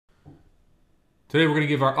Today we're going to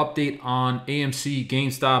give our update on AMC,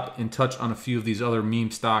 GameStop, and touch on a few of these other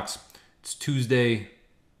meme stocks. It's Tuesday,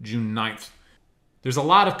 June 9th. There's a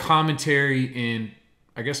lot of commentary in,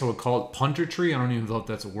 I guess I would call it puntertree. I don't even know if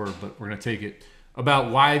that's a word, but we're going to take it.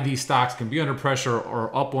 About why these stocks can be under pressure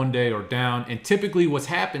or up one day or down. And typically what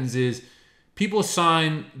happens is people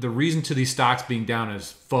assign the reason to these stocks being down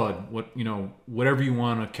as FUD, whatever you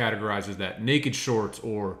want to categorize as that, naked shorts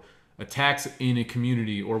or attacks in a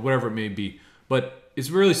community or whatever it may be. But it's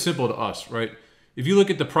really simple to us, right? If you look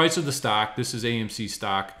at the price of the stock, this is AMC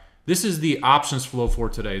stock. This is the options flow for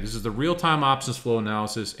today. This is the real-time options flow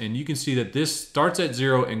analysis, and you can see that this starts at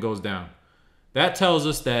 0 and goes down. That tells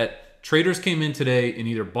us that traders came in today and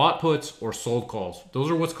either bought puts or sold calls. Those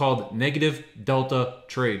are what's called negative delta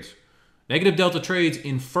trades. Negative delta trades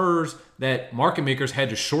infers that market makers had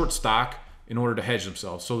to short stock in order to hedge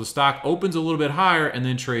themselves. So the stock opens a little bit higher and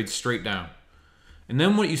then trades straight down. And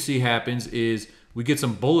then what you see happens is we get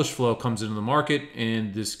some bullish flow comes into the market,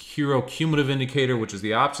 and this hero cumulative indicator, which is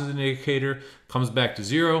the options indicator, comes back to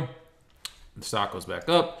 0. The stock goes back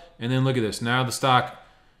up, and then look at this. Now the stock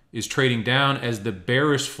is trading down as the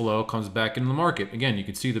bearish flow comes back into the market. Again, you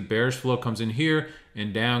can see the bearish flow comes in here,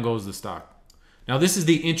 and down goes the stock. Now this is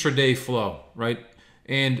the intraday flow, right?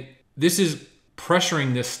 And this is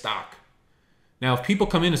pressuring this stock. Now, if people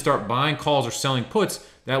come in and start buying calls or selling puts,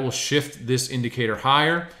 that will shift this indicator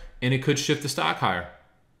higher, and it could shift the stock higher.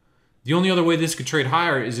 The only other way this could trade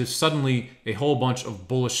higher is if suddenly a whole bunch of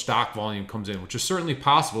bullish stock volume comes in, which is certainly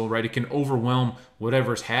possible, right? It can overwhelm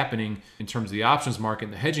whatever's happening in terms of the options market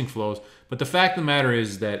and the hedging flows. But the fact of the matter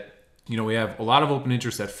is that, we have a lot of open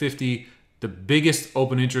interest at 50. The biggest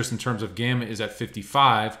open interest in terms of gamma is at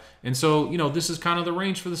 55. And so, this is kind of the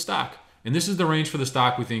range for the stock. And this is the range for the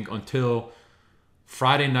stock, we think, until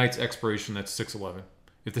Friday night's expiration, that's 6/11.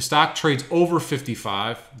 If the stock trades over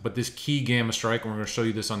 55, but this key gamma strike, and we're going to show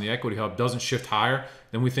you this on the Equity Hub, doesn't shift higher,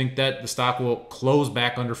 then we think that the stock will close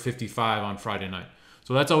back under 55 on Friday night.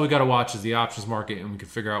 So that's all we got to watch is the options market, and we can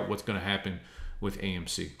figure out what's going to happen with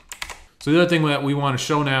AMC. So the other thing that we want to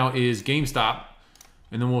show now is GameStop,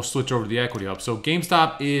 and then we'll switch over to the Equity Hub. So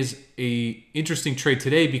GameStop is an interesting trade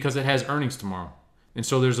today because it has earnings tomorrow. And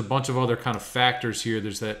so there's a bunch of other kind of factors here.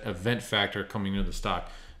 There's that event factor coming into the stock.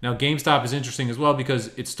 Now, GameStop is interesting as well because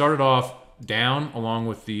it started off down along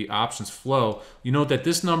with the options flow. You note that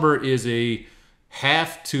this number is a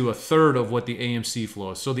half to a third of what the AMC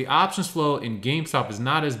flow is. So the options flow in GameStop is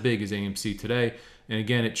not as big as AMC today. And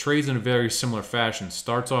again, it trades in a very similar fashion.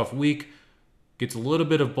 Starts off weak, gets a little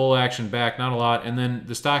bit of bull action back, not a lot. And then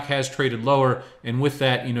the stock has traded lower. And with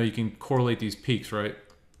that, you can correlate these peaks, right?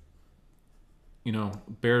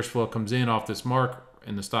 Bearish flow comes in off this mark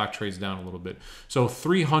and the stock trades down a little bit. So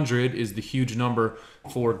 300 is the huge number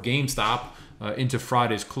for GameStop into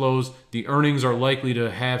Friday's close. The earnings are likely to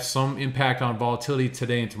have some impact on volatility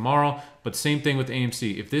today and tomorrow, but same thing with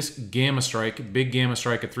AMC. If this gamma strike, big gamma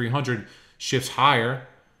strike at 300 shifts higher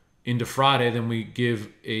into Friday, then we give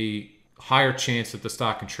a higher chance that the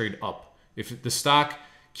stock can trade up. If the stock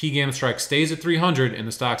key gamma strike stays at 300 and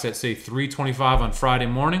the stock's at, say, 325 on Friday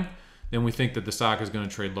morning, then we think that the stock is going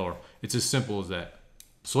to trade lower. It's as simple as that.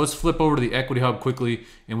 So let's flip over to the Equity Hub quickly,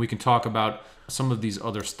 and we can talk about some of these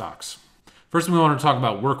other stocks. First, we want to talk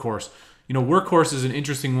about Workhorse. Workhorse is an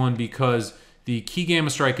interesting one because the key gamma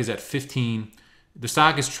strike is at 15. The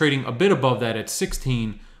stock is trading a bit above that at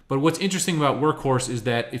 16. But what's interesting about Workhorse is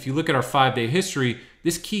that if you look at our 5-day history,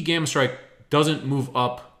 this key gamma strike doesn't move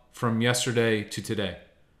up from yesterday to today.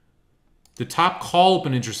 The top call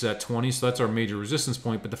open interest is at 20, so that's our major resistance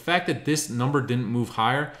point. But the fact that this number didn't move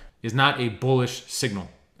higher is not a bullish signal.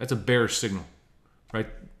 That's a bearish signal, right?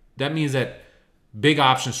 That means that big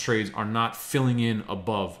options trades are not filling in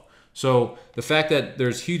above. So the fact that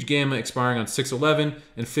there's huge gamma expiring on 6/11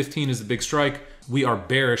 and 15 is the big strike, we are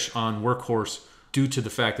bearish on Workhorse due to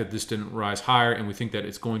the fact that this didn't rise higher, and we think that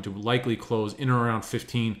it's going to likely close in or around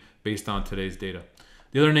 15 based on today's data.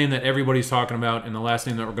 The other name that everybody's talking about, and the last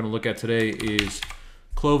name that we're going to look at today, is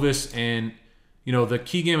CLOV, and the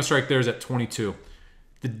key gamma strike there is at 22.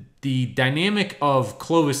 The dynamic of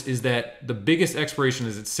CLOV is that the biggest expiration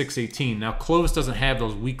is at 6/18. Now, CLOV doesn't have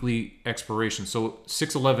those weekly expirations, so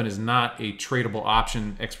 6/11 is not a tradable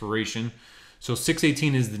option expiration. So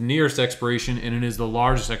 6/18 is the nearest expiration, and it is the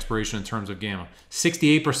largest expiration in terms of gamma.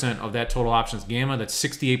 68% of that total options gamma, that's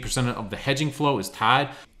 68% of the hedging flow is tied.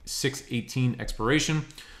 6/18 expiration.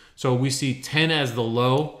 So we see 10 as the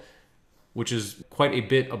low, which is quite a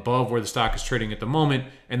bit above where the stock is trading at the moment.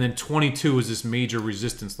 And then 22 is this major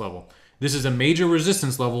resistance level. This is a major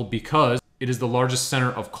resistance level because it is the largest center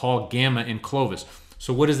of call gamma in CLOV.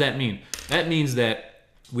 So what does that mean? That means that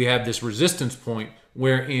we have this resistance point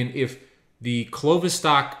wherein if the Clovis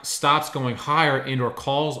stock stops going higher and or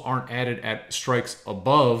calls aren't added at strikes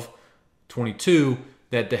above 22,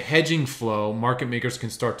 that the hedging flow, market makers can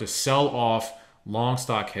start to sell off long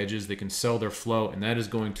stock hedges. They can sell their flow, and that is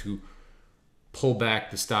going to pull back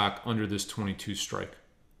the stock under this 22 strike.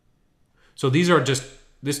 So these are just,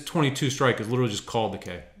 this 22 strike is literally just call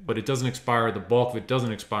decay, but it doesn't expire. The bulk of it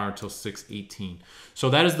doesn't expire until 6/18. So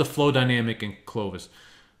that is the flow dynamic in Clovis.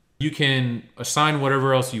 You can assign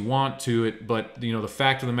whatever else you want to it, but the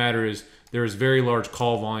fact of the matter is there is very large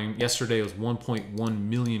call volume. Yesterday it was 1.1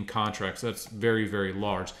 million contracts. That's very, very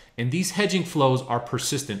large. And these hedging flows are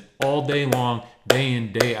persistent all day long, day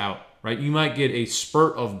in, day out, right? You might get a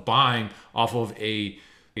spurt of buying off of a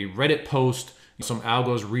Reddit post, some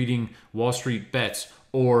algos reading Wall Street bets,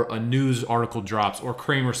 or a news article drops, or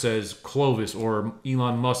Kramer says Clovis, or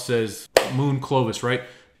Elon Musk says Moon Clovis, right?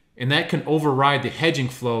 And that can override the hedging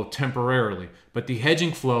flow temporarily. But the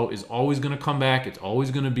hedging flow is always going to come back. It's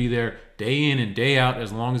always going to be there day in and day out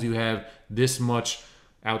as long as you have this much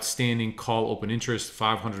outstanding call open interest,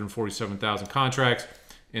 547,000 contracts.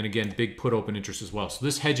 And again, big put open interest as well. So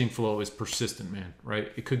this hedging flow is persistent, man,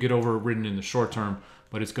 right? It could get overridden in the short term,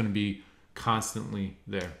 but it's going to be constantly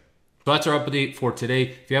there. So that's our update for today.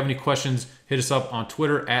 If you have any questions, hit us up on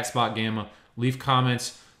Twitter at SpotGamma. Leave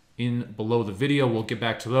comments in below the video. We'll get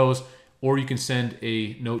back to those. Or you can send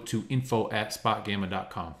a note to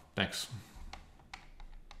info@spotgamma.com. Thanks.